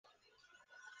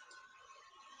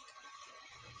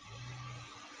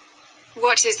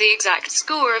What is the exact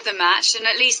score of the match and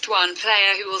at least one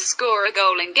player who will score a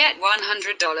goal and get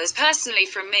 $100 personally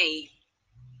from me?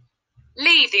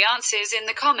 Leave the answers in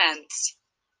the comments.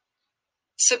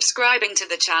 Subscribing to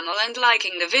the channel and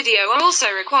liking the video are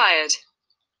also required.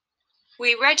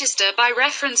 We register by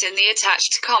reference in the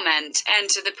attached comment.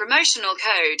 Enter the promotional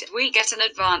code. We get an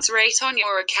advance rate on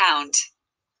your account.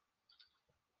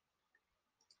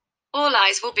 All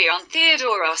eyes will be on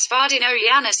Theodoros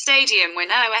Vardinogiannis Stadium when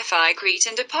Ofi Crete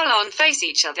and Apollon face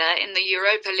each other in the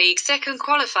Europa League second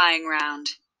qualifying round.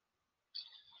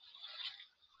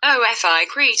 Ofi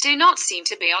Crete do not seem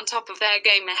to be on top of their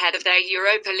game ahead of their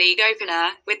Europa League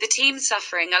opener, with the team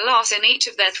suffering a loss in each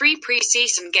of their 3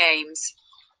 pre-season games.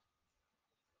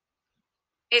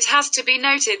 It has to be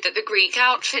noted that the Greek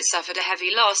outfit suffered a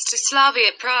heavy loss to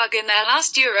Slavia Prague in their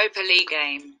last Europa League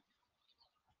game.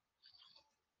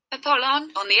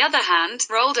 Apollon, on the other hand,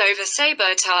 rolled over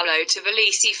Sabertalo to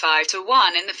Tbilisi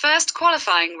 5-1 in the first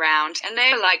qualifying round, and they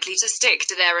are likely to stick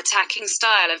to their attacking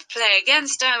style of play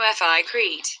against Ofi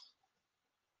Crete.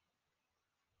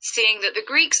 Seeing that the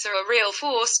Greeks are a real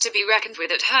force to be reckoned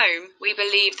with at home, we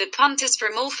believe that punters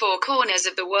from all 4 corners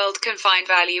of the world can find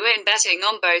value in betting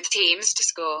on both teams to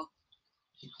score.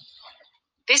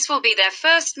 This will be their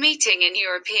first meeting in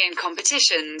European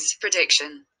competitions.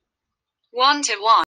 Prediction: 1-1.